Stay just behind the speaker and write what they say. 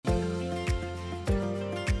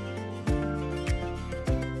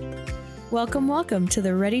Welcome to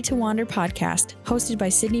the Ready to Wander podcast, hosted by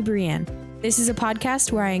Sydney Brienne. This is a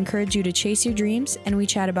podcast where I encourage you to chase your dreams, and we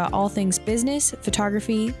chat about all things business,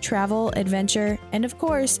 photography, travel, adventure, and of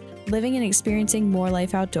course, living and experiencing more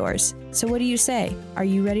life outdoors. So what do you say? Are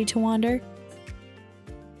you ready to wander?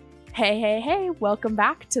 Hey, welcome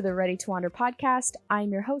back to the Ready to Wander podcast.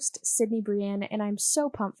 I'm your host, Sydney Brienne, and I'm so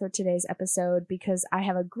pumped for today's episode because I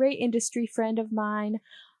have a great industry friend of mine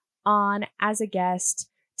on as a guest.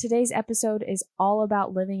 Today's episode is all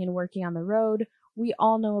about living and working on the road. We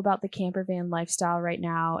all know about the camper van lifestyle right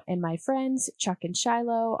now, and my friends, Chuck and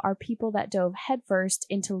Shiloh, are people that dove headfirst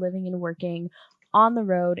into living and working on the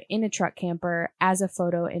road in a truck camper as a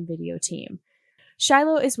photo and video team.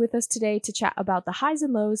 Shiloh is with us today to chat about the highs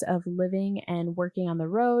and lows of living and working on the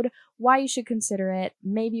road, why you should consider it,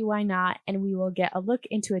 maybe why not, and we will get a look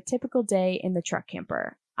into a typical day in the truck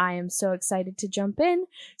camper. I am so excited to jump in.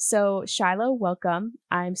 So Shiloh, welcome.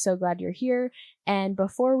 I'm so glad you're here. And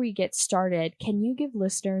before we get started, can you give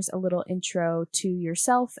listeners a little intro to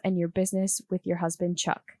yourself and your business with your husband,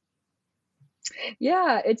 Chuck?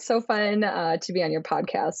 Yeah, it's so fun to be on your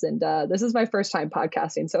podcast. And this is my first time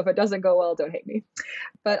podcasting. So if it doesn't go well, don't hate me.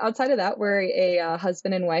 But outside of that, we're a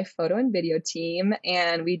husband and wife photo and video team.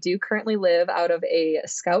 And we do currently live out of a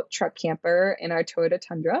Scout truck camper in our Toyota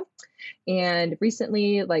Tundra. And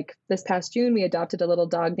recently, like this past June, we adopted a little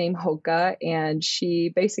dog named Hoka, and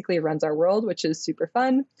she basically runs our world, which is super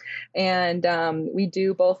fun. And we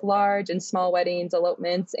do both large and small weddings,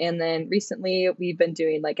 elopements. And then recently, we've been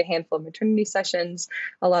doing like a handful of maternity sessions.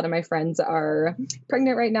 A lot of my friends are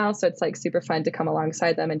pregnant right now, so it's like super fun to come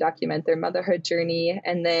alongside them and document their motherhood journey.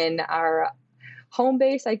 And then our home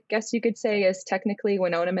base, I guess you could say, is technically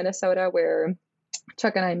Winona, Minnesota, where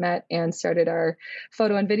Chuck and I met and started our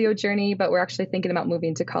photo and video journey, but we're actually thinking about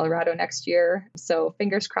moving to Colorado next year. So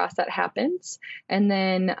fingers crossed that happens. And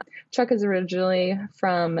then Chuck is originally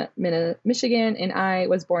from Michigan, and I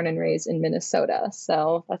was born and raised in Minnesota.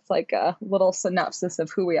 So that's like a little synopsis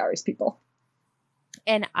of who we are as people.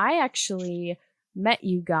 And I actually met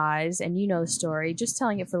you guys, and you know the story, just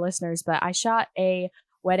telling it for listeners, but I shot a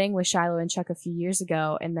wedding with Shiloh and Chuck a few years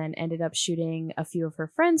ago and then ended up shooting a few of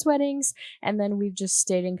her friends' weddings. And then we've just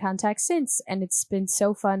stayed in contact since. And it's been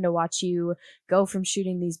so fun to watch you go from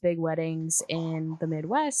shooting these big weddings in the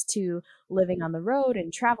Midwest to living on the road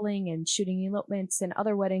and traveling and shooting elopements and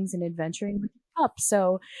other weddings and adventuring with your pup.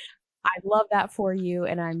 So I love that for you.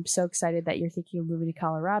 And I'm so excited that you're thinking of moving to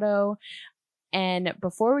Colorado. And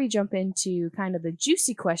before we jump into kind of the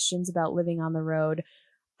juicy questions about living on the road,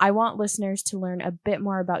 I want listeners to learn a bit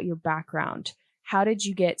more about your background. How did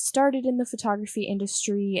you get started in the photography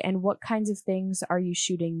industry, and what kinds of things are you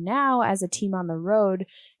shooting now as a team on the road?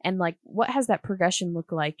 And like, what has that progression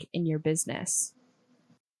look like in your business?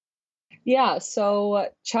 Yeah, so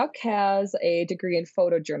Chuck has a degree in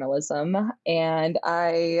photojournalism, and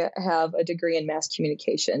I have a degree in mass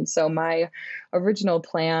communication. So my original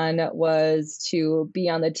plan was to be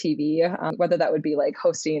on the TV, whether that would be like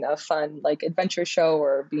hosting a fun like adventure show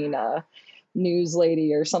or being a news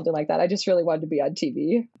lady or something like that. I just really wanted to be on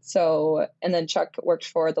TV. So, and then Chuck worked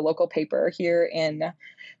for the local paper here in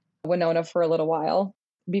Winona for a little while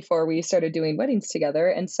before we started doing weddings together.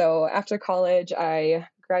 And so after college, I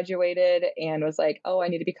graduated and was like, oh, I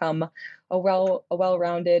need to become a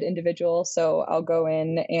well-rounded individual. So I'll go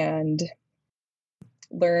in and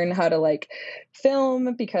learn how to like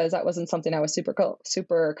film, because that wasn't something I was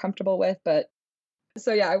super comfortable with. But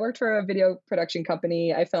so yeah, I worked for a video production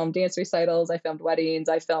company. I filmed dance recitals, I filmed weddings,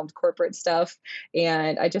 I filmed corporate stuff,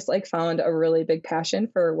 and I just like found a really big passion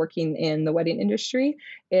for working in the wedding industry.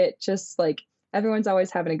 It just like everyone's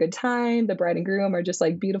always having a good time. The bride and groom are just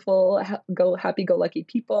like beautiful, happy-go-lucky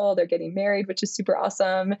people. They're getting married, which is super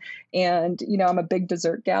awesome. And you know, I'm a big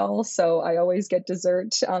dessert gal, so I always get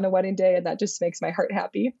dessert on a wedding day, and that just makes my heart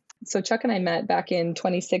happy. So Chuck and I met back in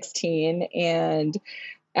 2016, and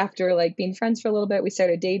after like being friends for a little bit, we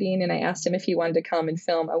started dating, and I asked him if he wanted to come and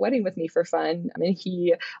film a wedding with me for fun. I mean,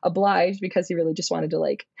 he obliged because he really just wanted to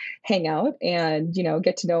like hang out and, you know,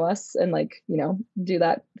 get to know us and like, you know, do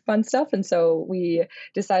that fun stuff. And so we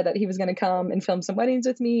decided that he was going to come and film some weddings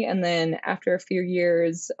with me. And then after a few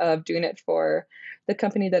years of doing it for the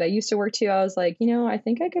company that I used to work to, I was like, you know, I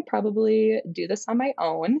think I could probably do this on my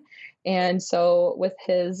own. And so with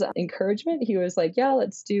his encouragement, he was like, yeah,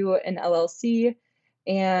 let's do an LLC.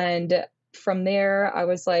 And from there, I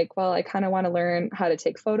was like, well, I kind of want to learn how to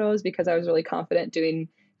take photos because I was really confident doing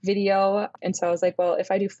video. And so I was like, well, if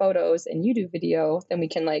I do photos and you do video, then we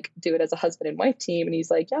can like do it as a husband and wife team. And he's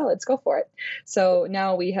like, yeah, let's go for it. So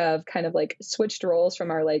now we have kind of like switched roles from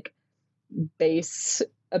our like base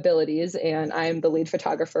abilities, and I'm the lead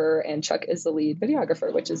photographer and Chuck is the lead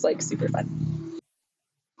videographer, which is like super fun.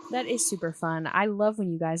 That is super fun. I love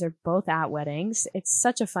when you guys are both at weddings. It's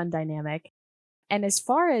such a fun dynamic. And as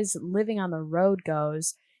far as living on the road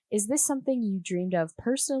goes, is this something you dreamed of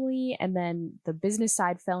personally and then the business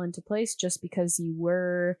side fell into place just because you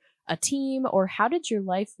were a team? Or how did your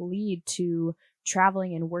life lead to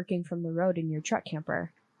traveling and working from the road in your truck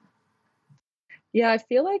camper? Yeah, I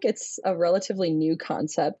feel like it's a relatively new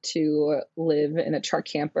concept to live in a truck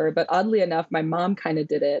camper, but oddly enough, my mom kind of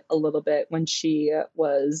did it a little bit when she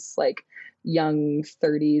was like young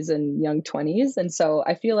 30s and young 20s. And so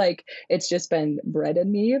I feel like it's just been bred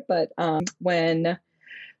in me. But when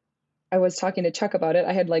I was talking to Chuck about it,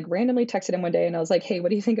 I had like randomly texted him one day and I was like, hey, what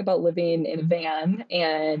do you think about living in a van?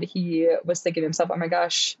 And he was thinking to himself, oh my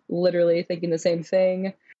gosh, literally thinking the same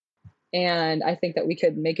thing. And I think that we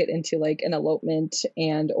could make it into like an elopement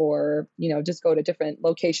and or just go to different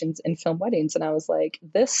locations and film weddings. And I was like,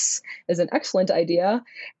 this is an excellent idea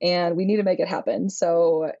and we need to make it happen.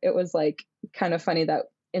 So it was like kind of funny that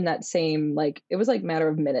in that same, like, it was like matter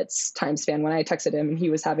of minutes time span when I texted him and he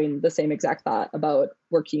was having the same exact thought about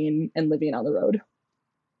working and living on the road.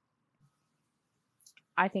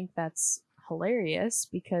 I think that's hilarious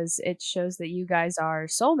because it shows that you guys are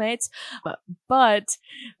soulmates. But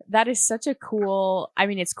that is such a cool, I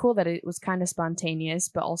mean, it's cool that it was kind of spontaneous,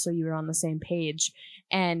 but also you were on the same page.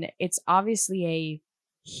 And it's obviously a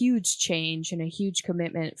huge change and a huge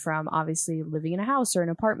commitment from obviously living in a house or an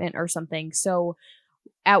apartment or something. So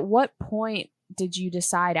at what point did you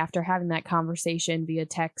decide after having that conversation via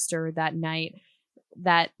text or that night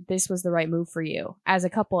that this was the right move for you as a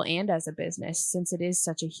couple and as a business, since it is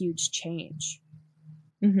such a huge change?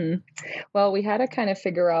 hmm Well, we had to kind of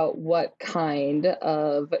figure out what kind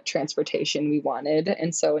of transportation we wanted.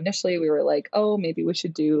 And so initially we were like, oh, maybe we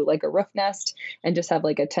should do like a roof nest and just have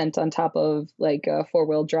like a tent on top of like a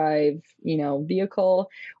four-wheel drive, vehicle.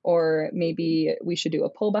 Or maybe we should do a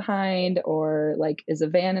pull behind, or like, is a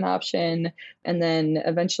van an option? And then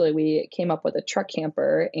eventually we came up with a truck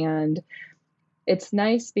camper. And it's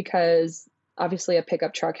nice because obviously a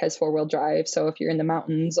pickup truck has four-wheel drive. So if you're in the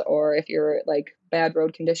mountains or if you're like bad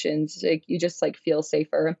road conditions, like you just like feel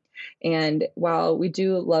safer. And while we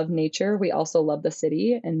do love nature, we also love the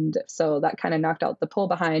city. And so that kind of knocked out the pull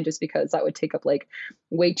behind just because that would take up like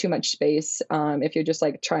way too much space. If you're just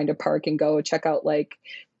like trying to park and go check out like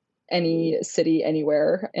any city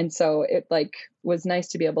anywhere. And so it like was nice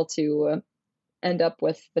to be able to end up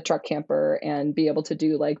with the truck camper and be able to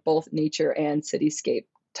do like both nature and cityscape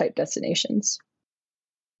type destinations.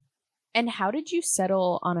 And how did you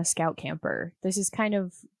settle on a scout camper? This is kind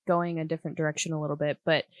of going a different direction a little bit,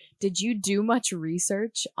 but did you do much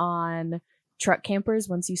research on truck campers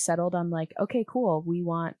once you settled on like, okay, cool, we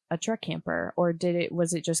want a truck camper? Or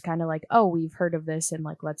was it just kind of like, oh, we've heard of this and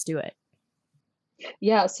like, let's do it?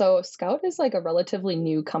 Yeah, so Scout is like a relatively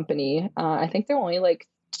new company. I think they're only like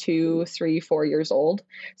 2, 3, 4 years old.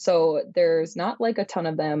 So there's not like a ton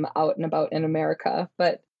of them out and about in America,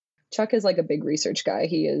 but Chuck is like a big research guy.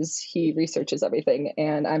 He researches everything.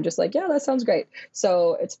 And I'm just like, yeah, that sounds great.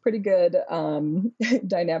 So it's pretty good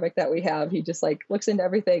dynamic that we have. He just like looks into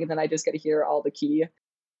everything and then I just get to hear all the key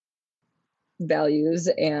values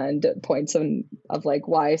and points of like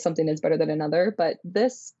why something is better than another. But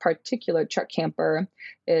this particular truck camper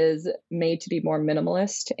is made to be more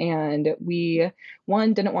minimalist. And we,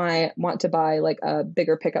 one, didn't want to buy like a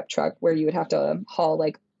bigger pickup truck where you would have to haul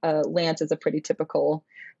like Lance is a pretty typical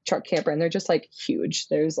truck camper. And they're just like huge.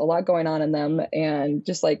 There's a lot going on in them and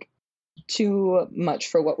just like too much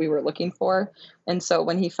for what we were looking for. And so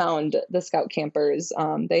when he found the Scout campers,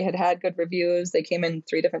 they had good reviews. They came in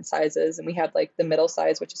 3 different sizes, and we had like the middle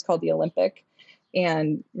size, which is called the Olympic.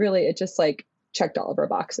 And really, it just like checked all of our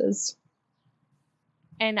boxes.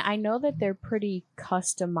 And I know that they're pretty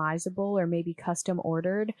customizable or maybe custom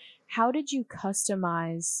ordered. How did you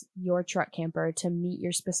customize your truck camper to meet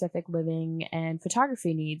your specific living and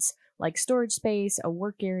photography needs, like storage space, a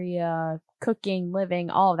work area, cooking,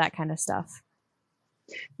 living, all of that kind of stuff?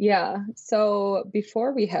 Yeah. So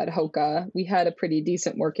before we had Hoka, we had a pretty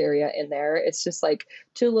decent work area in there. It's just like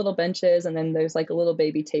 2 little benches, and then there's like a little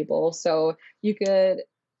baby table. So you could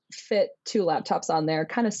fit 2 laptops on there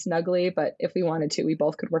kind of snugly, but if we wanted to, we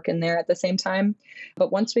both could work in there at the same time.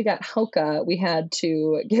 But once we got Hoka, we had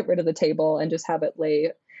to get rid of the table and just have it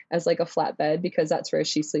lay as like a flat bed because that's where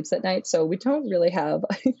she sleeps at night. So we don't really have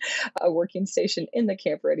a working station in the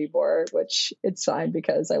camper anymore, which it's fine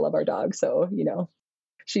because I love our dog. So,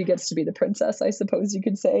 she gets to be the princess, I suppose you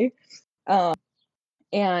could say.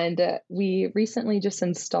 And we recently just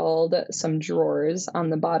installed some drawers on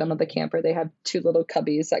the bottom of the camper. They have two little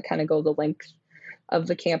cubbies that kind of go the length of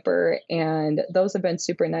the camper. And those have been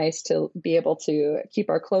super nice to be able to keep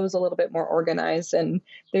our clothes a little bit more organized. And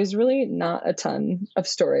there's really not a ton of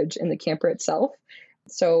storage in the camper itself.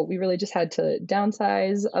 So we really just had to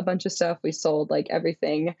downsize a bunch of stuff. We sold like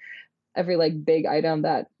everything, every like big item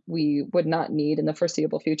that we would not need in the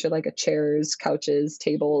foreseeable future, like a chairs, couches,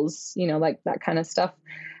 tables, like that kind of stuff.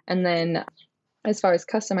 And then as far as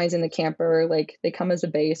customizing the camper, like they come as a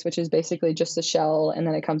base, which is basically just a shell, and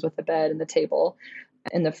then it comes with the bed and the table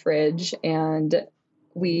and the fridge. And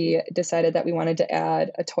we decided that we wanted to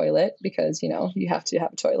add a toilet because, you have to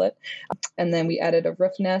have a toilet. And then we added a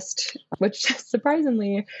roof nest, which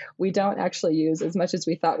surprisingly we don't actually use as much as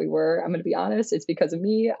we thought we were. I'm going to be honest, it's because of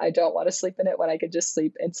me. I don't want to sleep in it when I could just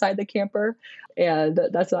sleep inside the camper. And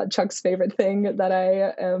that's not Chuck's favorite thing that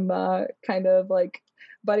I am kind of like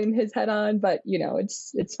butting his head on, but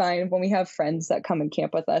it's fine. When we have friends that come and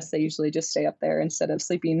camp with us, they usually just stay up there instead of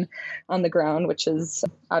sleeping on the ground, which is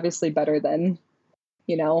obviously better than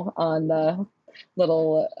on the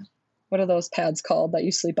little, what are those pads called that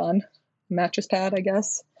you sleep on? Mattress pad, I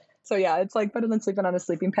guess. So yeah, it's like better than sleeping on a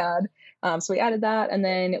sleeping pad. So we added that, and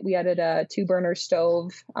then we added a 2-burner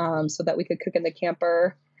stove so that we could cook in the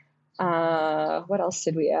camper. What else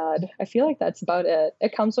did we add? I feel like that's about it.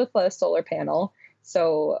 It comes with a solar panel.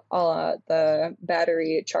 So the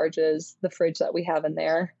battery charges the fridge that we have in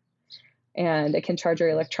there, and it can charge our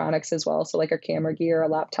electronics as well. So like our camera gear, our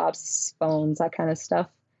laptops, phones, that kind of stuff.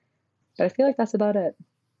 But I feel like that's about it.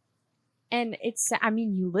 And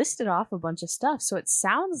you listed off a bunch of stuff, so it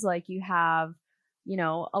sounds like you have,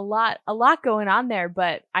 a lot going on there,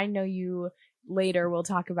 but I know you later will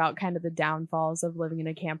talk about kind of the downfalls of living in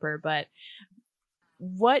a camper, but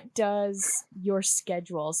what does your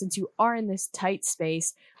schedule, since you are in this tight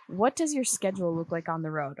space, what does your schedule look like on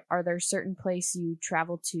the road? Are there certain places you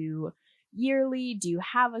travel to yearly? Do you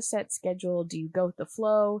have a set schedule? Do you go with the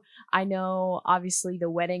flow? I know obviously the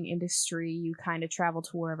wedding industry, you kind of travel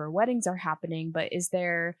to wherever weddings are happening, but is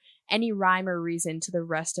there any rhyme or reason to the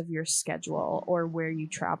rest of your schedule or where you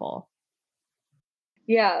travel?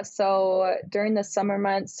 Yeah, so during the summer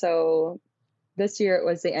months, so this year it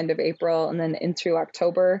was the end of April and then into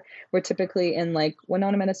October. We're typically in like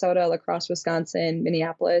Winona, Minnesota, La Crosse, Wisconsin,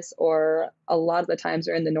 Minneapolis, or a lot of the times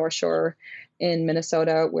we're in the North Shore in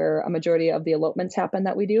Minnesota, where a majority of the elopements happen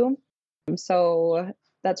that we do. So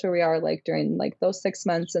that's where we are like during like those 6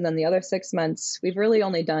 months. And then the other 6 months, we've really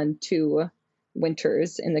only done 2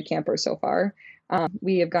 winters in the camper so far.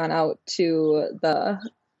 We have gone out to the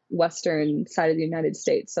western side of the United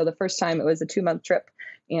States. So the first time it was a 2-month trip,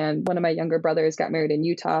 and one of my younger brothers got married in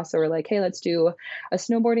Utah. So we're like, hey, let's do a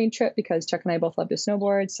snowboarding trip because Chuck and I both love to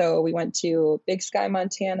snowboard. So we went to Big Sky,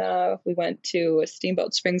 Montana. We went to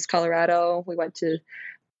Steamboat Springs, Colorado. We went to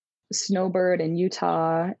Snowbird in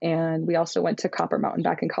Utah. And we also went to Copper Mountain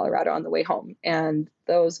back in Colorado on the way home. And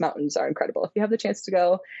those mountains are incredible. If you have the chance to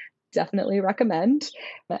go, definitely recommend.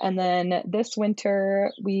 And then this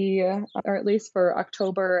winter, or at least for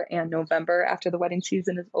October and November, after the wedding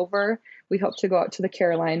season is over, we hope to go out to the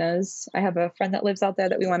Carolinas. I have a friend that lives out there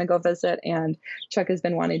that we want to go visit, and Chuck has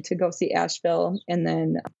been wanting to go see Asheville. And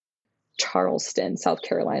then Charleston, South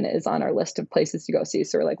Carolina is on our list of places to go see.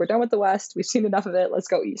 So we're like, we're done with the West. We've seen enough of it. Let's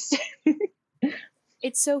go East.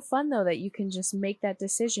 It's so fun though that you can just make that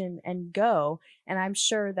decision and go. And I'm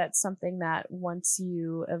sure that's something that once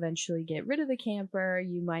you eventually get rid of the camper,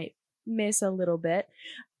 you might miss a little bit.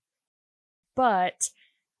 But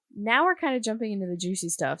now we're kind of jumping into the juicy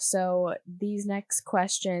stuff. So these next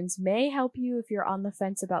questions may help you if you're on the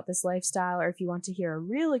fence about this lifestyle or if you want to hear a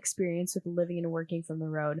real experience with living and working from the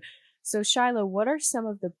road. So Shiloh, what are some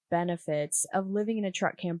of the benefits of living in a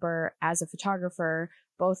truck camper as a photographer,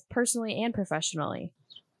 both personally and professionally?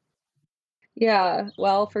 Yeah,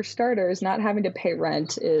 well, for starters, not having to pay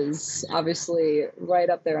rent is obviously right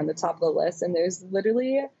up there on the top of the list. And there's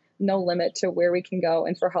literally no limit to where we can go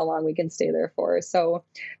and for how long we can stay there for. So,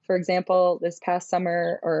 for example, this past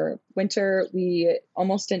summer or winter, we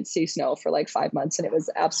almost didn't see snow for like 5 months, and it was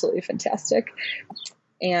absolutely fantastic.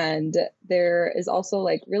 And there is also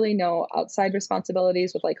like really no outside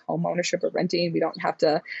responsibilities with like home ownership or renting. We don't have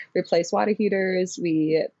to replace water heaters.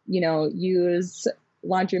 We, use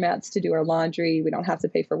laundromats to do our laundry. We don't have to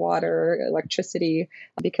pay for water, electricity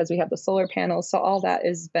because we have the solar panels. So all that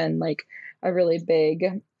has been like a really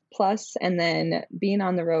big plus. And then being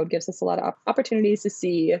on the road gives us a lot of opportunities to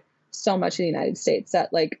see so much of the United States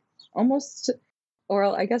that like almost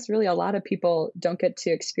or I guess really a lot of people don't get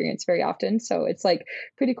to experience very often. So it's like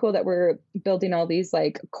pretty cool that we're building all these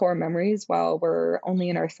like core memories while we're only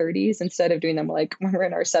in our 30s instead of doing them like when we're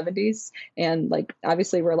in our 70s. And like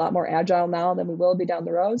obviously we're a lot more agile now than we will be down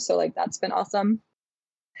the road. So like that's been awesome.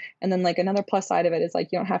 And then like another plus side of it is like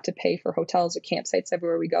you don't have to pay for hotels or campsites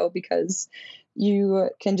everywhere we go because you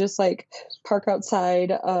can just like park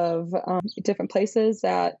outside of different places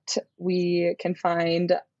that we can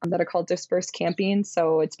find that are called dispersed camping.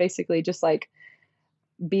 So it's basically just like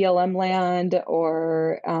BLM land,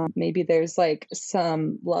 or maybe there's like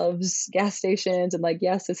some Love's gas stations. And like,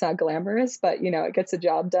 yes, it's not glamorous, but it gets the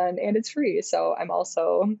job done and it's free. So I'm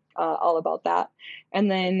also all about that. And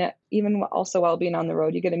then even also while being on the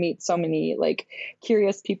road, you get to meet so many like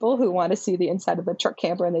curious people who want to see the inside of the truck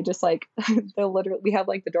camper, and they just like they'll literally, we have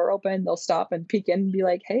like the door open, they'll stop and peek in and be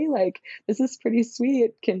like, hey, like this is pretty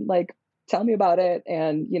sweet, can like tell me about it.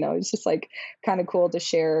 And it's just like kind of cool to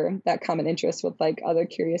share that common interest with like other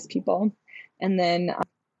curious people. And then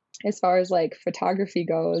as far as like photography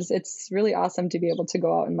goes, it's really awesome to be able to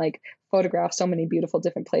go out and like photograph so many beautiful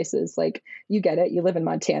different places. Like you get it, you live in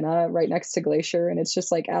Montana right next to Glacier, and it's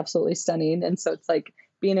just like absolutely stunning. And so it's like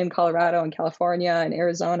being in Colorado and California and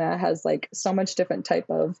Arizona has like so much different type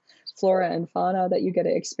of flora and fauna that you get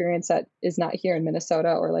to experience that is not here in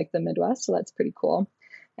Minnesota or like the Midwest. So that's pretty cool.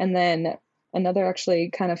 And then another actually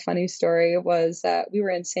kind of funny story was that we were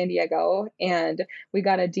in San Diego and we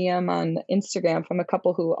got a DM on Instagram from a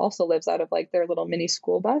couple who also lives out of like their little mini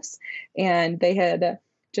school bus. And they had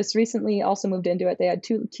just recently also moved into it. They had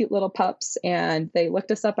two cute little pups, and they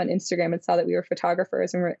looked us up on Instagram and saw that we were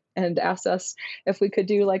photographers, and asked us if we could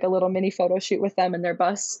do like a little mini photo shoot with them in their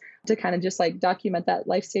bus to kind of just like document that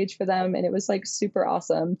life stage for them. And it was like super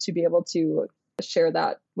awesome to be able to share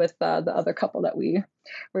that with the other couple that we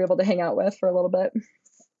were able to hang out with for a little bit.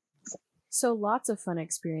 So lots of fun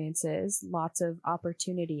experiences, lots of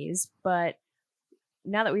opportunities, but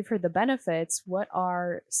now that we've heard the benefits, what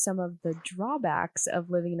are some of the drawbacks of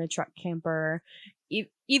living in a truck camper,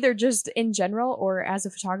 either just in general or as a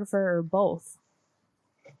photographer or both?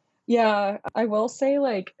 Yeah, I will say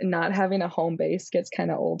like not having a home base gets kind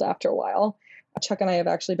of old after a while. Chuck and I have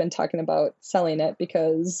actually been talking about selling it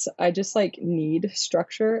because I just like need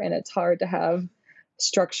structure, and it's hard to have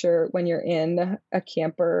structure when you're in a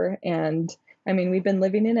camper. And I mean, we've been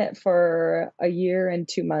living in it for a year and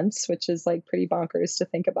 2 months, which is like pretty bonkers to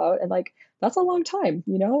think about. And like, that's a long time,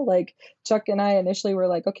 like Chuck and I initially were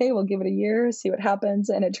like, okay, we'll give it a year, see what happens.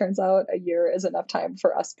 And it turns out a year is enough time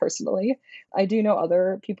for us personally. I do know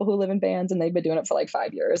other people who live in vans and they've been doing it for like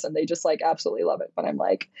 5 years and they just like absolutely love it. But I'm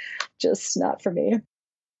like, just not for me.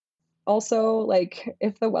 Also, like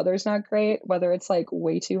if the weather's not great, whether it's like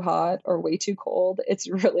way too hot or way too cold, it's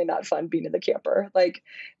really not fun being in the camper. Like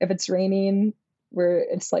if it's raining, where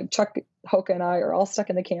it's like Chuck, Hoka, and I are all stuck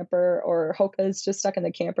in the camper, or Hoka is just stuck in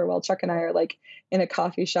the camper while Chuck and I are like in a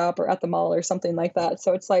coffee shop or at the mall or something like that.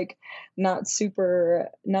 So it's like not super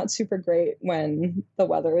great when the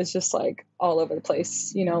weather is just like all over the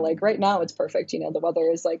place. Like right now it's perfect. The weather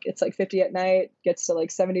is like it's like 50 at night, gets to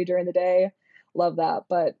like 70 during the day. Love that.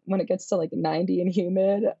 But when it gets to like 90 and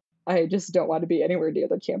humid, I just don't want to be anywhere near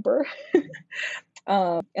the camper.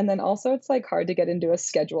 And then also it's like hard to get into a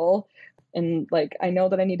schedule. And like, I know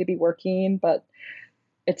that I need to be working, but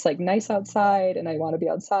it's like nice outside and I want to be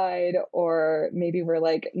outside, or maybe we're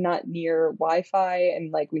like not near Wi-Fi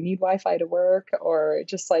and like we need Wi-Fi to work, or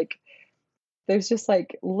just like, there's just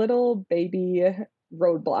like little baby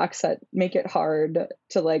roadblocks that make it hard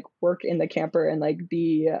to like work in the camper and like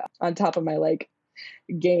be on top of my like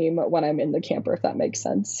game when I'm in the camper, if that makes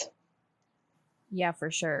sense. Yeah, for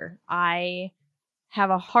sure. I have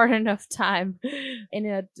a hard enough time in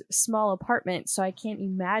a small apartment, so I can't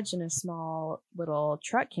imagine a small little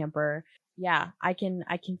truck camper. Yeah, I can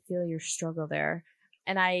feel your struggle there.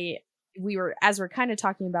 And we're kind of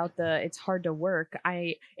talking about the it's hard to work.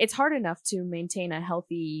 It's hard enough to maintain a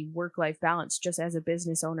healthy work-life balance just as a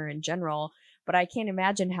business owner in general, but I can't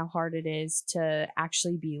imagine how hard it is to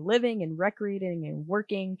actually be living and recreating and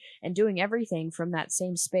working and doing everything from that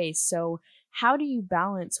same space. So how do you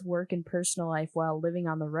balance work and personal life while living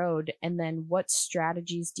on the road? And then what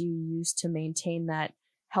strategies do you use to maintain that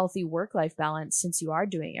healthy work life balance since you are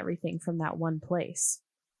doing everything from that one place?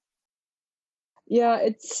 Yeah,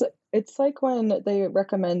 it's like when they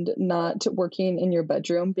recommend not working in your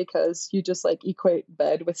bedroom because you just like equate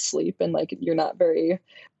bed with sleep and like you're not very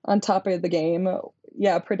on top of the game.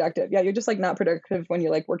 yeah, productive. Yeah, you're just like not productive when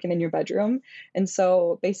you're like working in your bedroom. And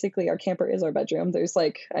so basically our camper is our bedroom. There's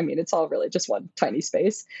like, I mean, it's all really just one tiny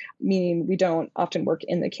space, meaning we don't often work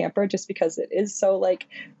in the camper just because it is so like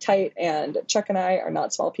tight. And Chuck and I are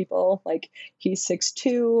not small people. Like he's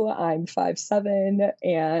 6'2", I'm 5'7",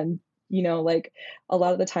 and like a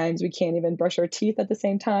lot of the times we can't even brush our teeth at the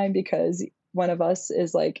same time because one of us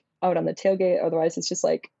is like out on the tailgate. Otherwise it's just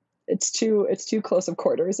like it's too close of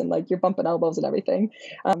quarters and like you're bumping elbows and everything.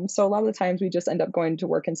 So a lot of the times we just end up going to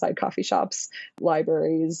work inside coffee shops,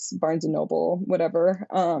 libraries, Barnes and Noble, whatever.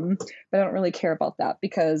 But I don't really care about that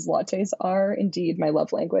because lattes are indeed my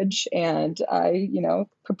love language, and I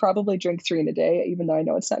could probably drink 3 in a day even though I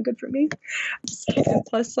know it's not good for me. And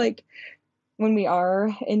plus, like, when we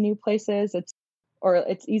are in new places, it's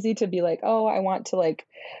easy to be like, oh, I want to like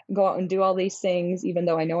go out and do all these things even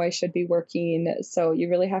though I know I should be working. So you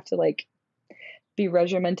really have to like be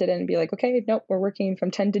regimented and be like, okay, nope, we're working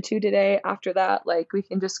from 10 to 2 today. After that, like we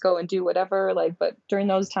can just go and do whatever. Like, but during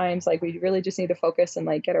those times, like we really just need to focus and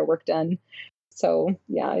like get our work done. So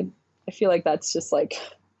yeah, I feel like that's just like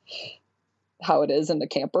how it is in the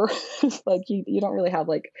camper. Like you don't really have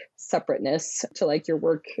like separateness to like your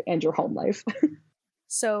work and your home life.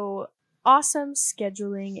 So awesome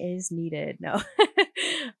scheduling is needed. No.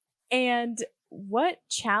 And what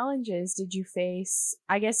challenges did you face?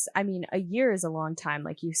 I guess, I mean, a year is a long time,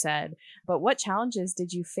 like you said, but what challenges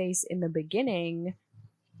did you face in the beginning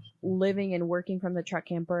living and working from the truck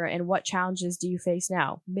camper, and what challenges do you face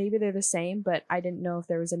now? Maybe they're the same, but I didn't know if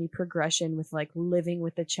there was any progression with like living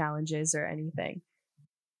with the challenges or anything.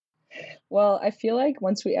 Well, I feel like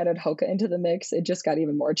once we added Hoka into the mix, it just got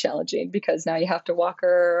even more challenging because now you have to walk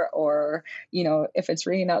her, or, if it's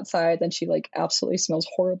raining outside, then she like absolutely smells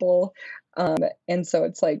horrible. And so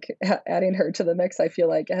it's like adding her to the mix, I feel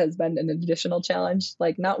like has been an additional challenge,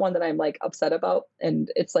 like not one that I'm like upset about. And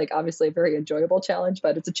it's like obviously a very enjoyable challenge,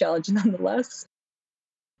 but it's a challenge nonetheless.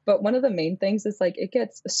 But one of the main things is like it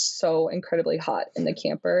gets so incredibly hot in the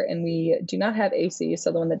camper, and we do not have AC.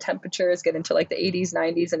 So when the temperatures get into like the 80s,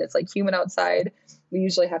 90s, and it's like humid outside, we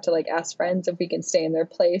usually have to like ask friends if we can stay in their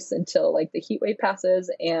place until like the heat wave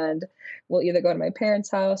passes. And we'll either go to my parents'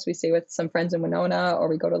 house, we stay with some friends in Winona, or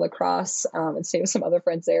we go to La Crosse and stay with some other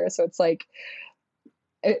friends there. So it's like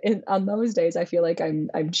on those days, I feel like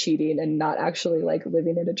I'm cheating and not actually like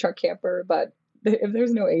living in a truck camper. But if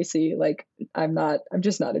there's no AC, like I'm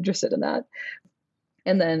just not interested in that.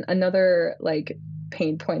 And then another like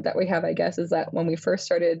pain point that we have, I guess, is that when we first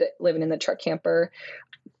started living in the truck camper,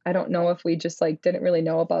 I don't know if we just like didn't really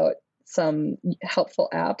know about some helpful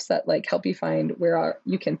apps that like help you find where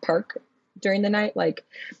you can park during the night. Like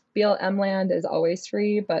BLM Land is always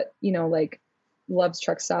free, but like Love's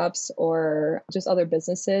Truck Stops or just other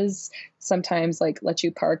businesses sometimes like let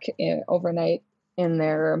you park overnight in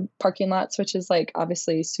their parking lots, which is like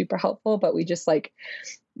obviously super helpful, but we just like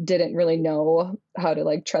didn't really know how to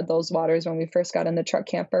like tread those waters when we first got in the truck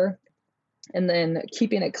camper. And then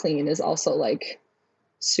keeping it clean is also like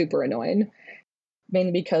super annoying,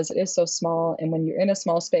 mainly because it is so small. And when you're in a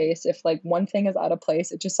small space, if like one thing is out of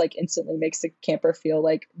place, it just like instantly makes the camper feel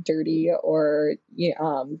like dirty or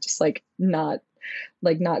just like not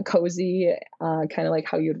cozy, kind of like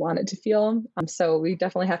how you'd want it to feel. So we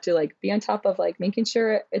definitely have to like be on top of like making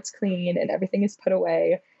sure it's clean and everything is put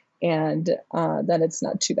away, and then it's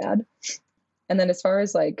not too bad. And then as far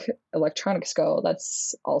as like electronics go,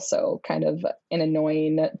 that's also kind of an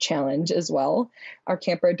annoying challenge as well. Our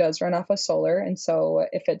camper does run off of solar. And so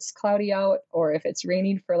if it's cloudy out or if it's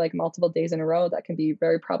raining for like multiple days in a row, that can be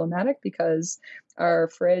very problematic because our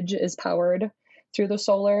fridge is powered through the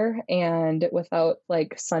solar, and without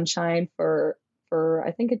like sunshine for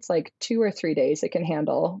I think it's like 2 or 3 days it can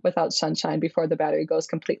handle without sunshine before the battery goes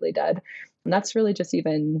completely dead. And that's really just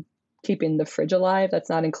even keeping the fridge alive. That's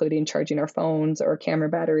not including charging our phones or camera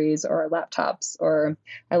batteries or our laptops. Or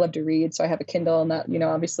I love to read, so I have a Kindle, and that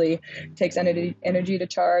obviously takes energy to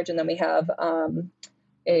charge. And then we have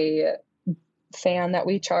a fan that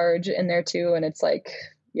we charge in there too, and it's like,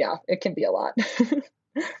 yeah, it can be a lot.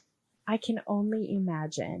 I can only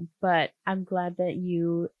imagine, but I'm glad that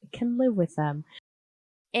you can live with them.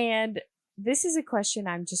 And this is a question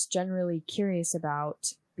I'm just generally curious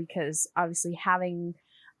about because obviously having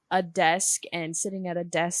a desk and sitting at a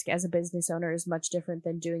desk as a business owner is much different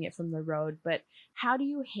than doing it from the road. But how do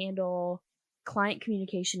you handle client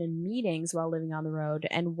communication and meetings while living on the road?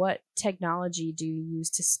 And what technology do you use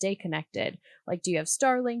to stay connected? Like, do you have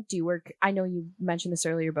Starlink? Do you work? I know you mentioned this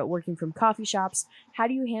earlier, but working from coffee shops, how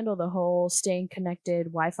do you handle the whole staying connected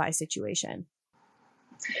Wi-Fi situation?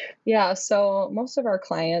 Yeah, so most of our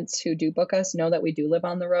clients who do book us know that we do live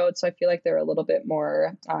on the road. So I feel like they're a little bit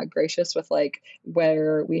more gracious with like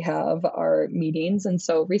where we have our meetings. And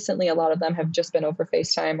so recently, a lot of them have just been over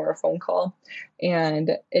FaceTime or a phone call,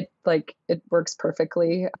 and it works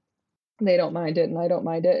perfectly. They don't mind it and I don't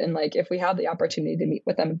mind it. And like if we have the opportunity to meet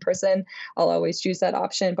with them in person, I'll always choose that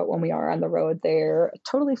option. But when we are on the road, they're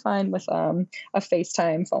totally fine with a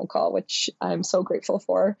FaceTime phone call, which I'm so grateful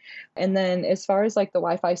for. And then as far as like the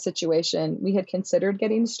Wi-Fi situation, we had considered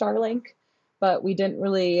getting Starlink, but we didn't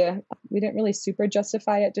really super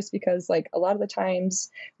justify it just because like a lot of the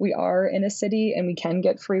times we are in a city and we can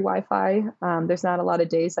get free Wi-Fi. There's not a lot of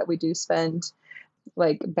days that we do spend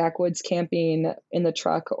like backwoods camping in the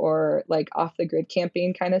truck or like off the grid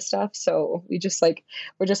camping kind of stuff. So we're just like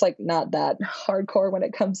not that hardcore when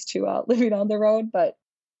it comes to living on the road. But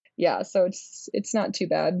yeah, so it's not too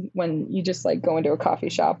bad when you just like go into a coffee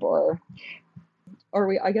shop or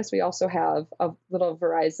I guess we also have a little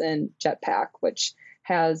Verizon Jetpack, which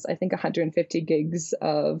has I think 150 gigs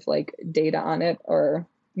of like data on it or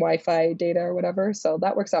Wi-Fi data or whatever. So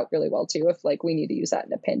that works out really well too if like we need to use that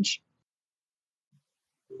in a pinch.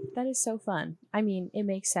 That is so fun. I mean, it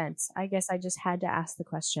makes sense. I guess I just had to ask the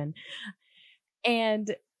question.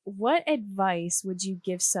 And what advice would you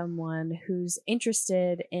give someone who's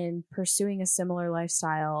interested in pursuing a similar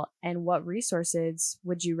lifestyle, and what resources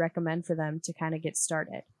would you recommend for them to kind of get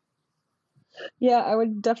started? Yeah, I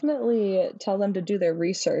would definitely tell them to do their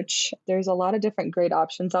research. There's a lot of different great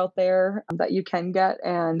options out there that you can get.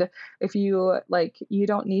 And if you like, you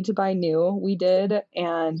don't need to buy new. We did.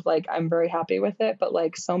 And like, I'm very happy with it. But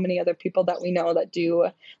like so many other people that we know that do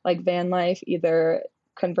like van life, either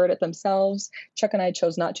convert it themselves. Chuck and I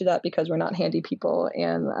chose not to that because we're not handy people.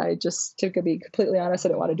 And I just, to be completely honest, I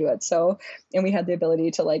didn't want to do it. So, and we had the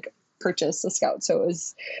ability to like purchase a scout. So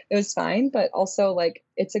it was fine, but also like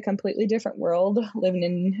it's a completely different world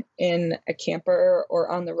living in a camper or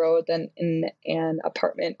on the road than in an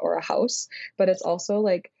apartment or a house. But it's also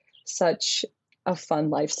like such a fun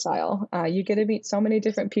lifestyle. You get to meet so many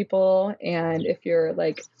different people, and if you're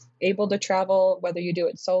like able to travel, whether you do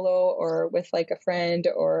it solo or with like a friend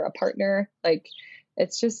or a partner, like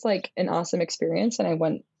it's just like an awesome experience, and I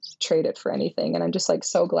wouldn't trade it for anything. And I'm just like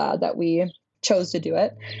so glad that we chose to do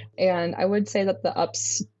it. And I would say that the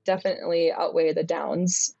ups definitely outweigh the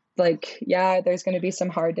downs. Like, yeah, there's going to be some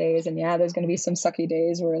hard days, and yeah, there's going to be some sucky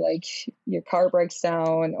days where like your car breaks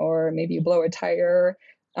down or maybe you blow a tire.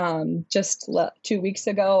 2 weeks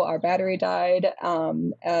ago, our battery died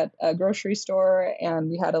at a grocery store,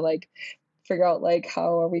 and we had to like figure out like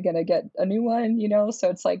how are we going to get a new one, you know?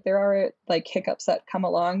 So it's like there are like hiccups that come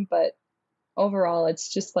along, but overall,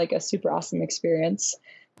 it's just like a super awesome experience.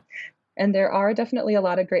 And there are definitely a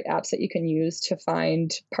lot of great apps that you can use to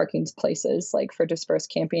find parking places, like for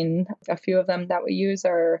dispersed camping. A few of them that we use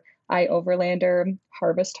are iOverlander,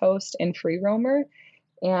 Harvest Host, and Free Roamer.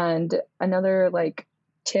 And another like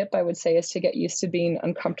tip I would say is to get used to being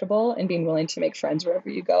uncomfortable and being willing to make friends wherever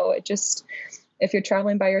you go. It just if you're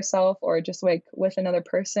traveling by yourself or just like with another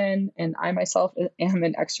person, and I myself am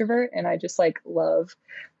an extrovert and I just like love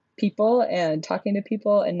people and talking to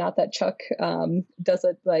people, and not that Chuck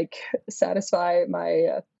doesn't like satisfy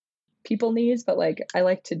my people needs, but like I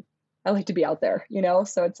like to be out there, you know?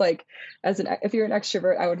 So it's like if you're an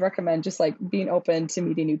extrovert, I would recommend just like being open to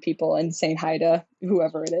meeting new people and saying hi to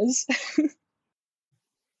whoever it is.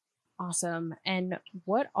 Awesome. And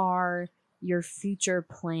what are your future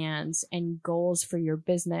plans and goals for your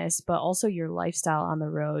business, but also your lifestyle on the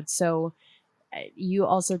road? So, you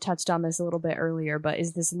also touched on this a little bit earlier, but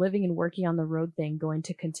is this living and working on the road thing going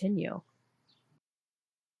to continue?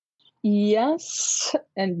 Yes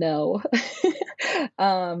and no.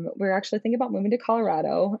 We're actually thinking about moving to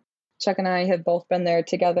Colorado. Chuck and I have both been there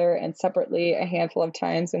together and separately a handful of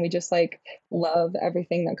times, and we just like love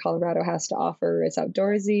everything that Colorado has to offer. It's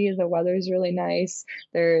outdoorsy, the weather's really nice.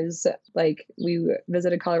 There's like, we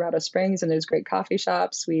visited Colorado Springs and there's great coffee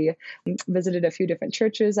shops. We visited a few different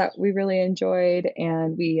churches that we really enjoyed,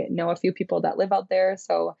 and we know a few people that live out there.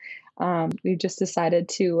 So we've just decided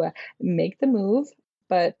to make the move,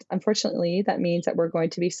 but unfortunately, that means that we're going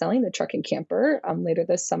to be selling the truck and camper later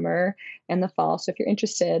this summer and the fall. So if you're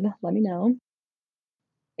interested, let me know.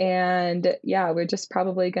 And yeah, we're just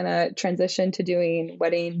probably going to transition to doing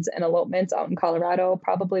weddings and elopements out in Colorado.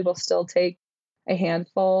 Probably will still take a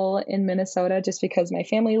handful in Minnesota just because my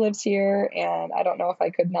family lives here and I don't know if I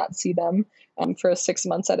could not see them for 6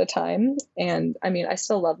 months at a time. And I mean, I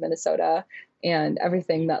still love Minnesota and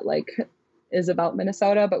everything that like is about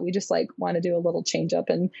Minnesota, but we just like want to do a little change up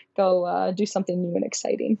and go do something new and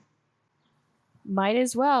exciting. Might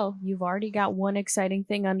as well. You've already got one exciting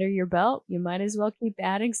thing under your belt. You might as well keep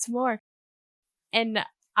adding some more. And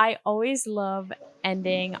I always love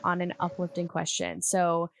ending on an uplifting question.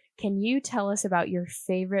 So, can you tell us about your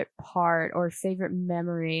favorite part or favorite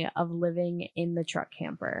memory of living in the truck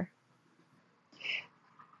camper?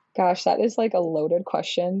 Gosh, that is like a loaded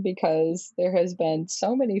question because there has been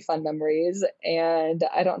so many fun memories, and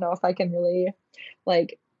I don't know if I can really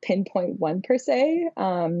like pinpoint one per se.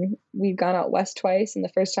 We've gone out west twice, and the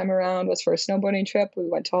first time around was for a snowboarding trip. We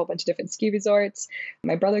went to a whole bunch of different ski resorts.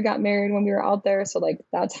 My brother got married when we were out there, so like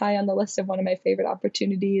that's high on the list of one of my favorite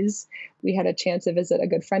opportunities. We had a chance to visit a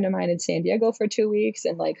good friend of mine in San Diego for 2 weeks,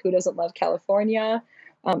 and like who doesn't love California?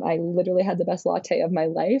 I literally had the best latte of my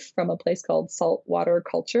life from a place called Saltwater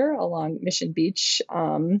Culture along Mission Beach,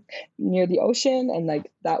 near the ocean. And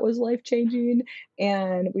like that was life changing.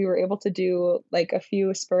 And we were able to do like a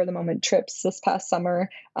few spur of the moment trips this past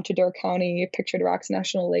summer to Door County, Pictured Rocks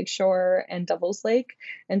National Lakeshore, and Devil's Lake.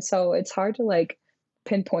 And so it's hard to like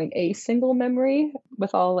pinpoint a single memory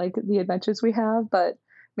with all like the adventures we have. But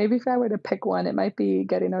maybe if I were to pick one, it might be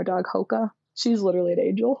getting our dog Hoka. She's literally an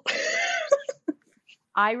angel.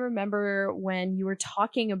 I remember when you were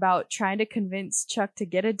talking about trying to convince Chuck to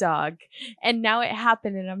get a dog, and now it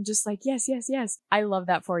happened, and I'm just like, yes, yes, yes. I love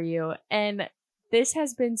that for you. And this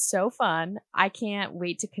has been so fun. I can't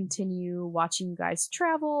wait to continue watching you guys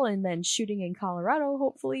travel and then shooting in Colorado,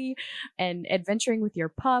 hopefully, and adventuring with your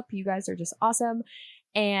pup. You guys are just awesome.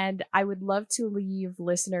 And I would love to leave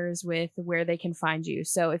listeners with where they can find you.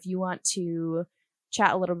 So if you want to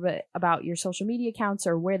chat a little bit about your social media accounts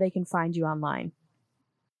or where they can find you online.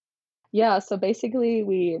 Yeah, so basically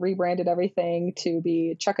we rebranded everything to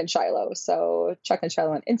be Chuck and Shiloh. So Chuck and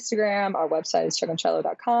Shiloh on Instagram, our website is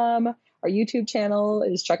chuckandshiloh.com. Our YouTube channel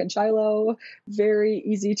is Chuck and Shiloh. Very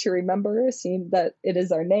easy to remember, seeing that it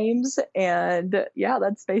is our names. And yeah,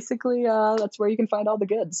 that's basically that's where you can find all the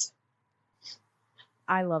goods.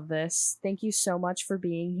 I love this. Thank you so much for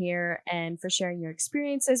being here and for sharing your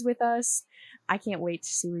experiences with us. I can't wait to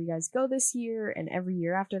see where you guys go this year and every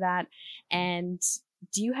year after that. And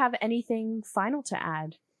do you have anything final to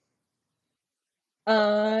add?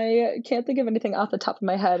 I can't think of anything off the top of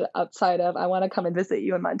my head outside of I want to come and visit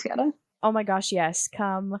you in Montana. Oh my gosh, yes.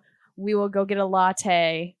 Come. We will go get a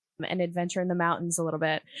latte and adventure in the mountains a little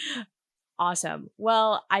bit. Awesome.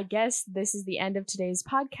 Well, I guess this is the end of today's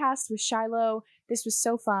podcast with Shiloh. This was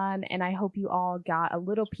so fun, and I hope you all got a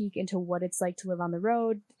little peek into what it's like to live on the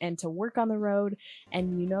road and to work on the road.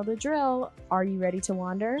 And you know the drill. Are you ready to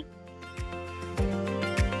wander?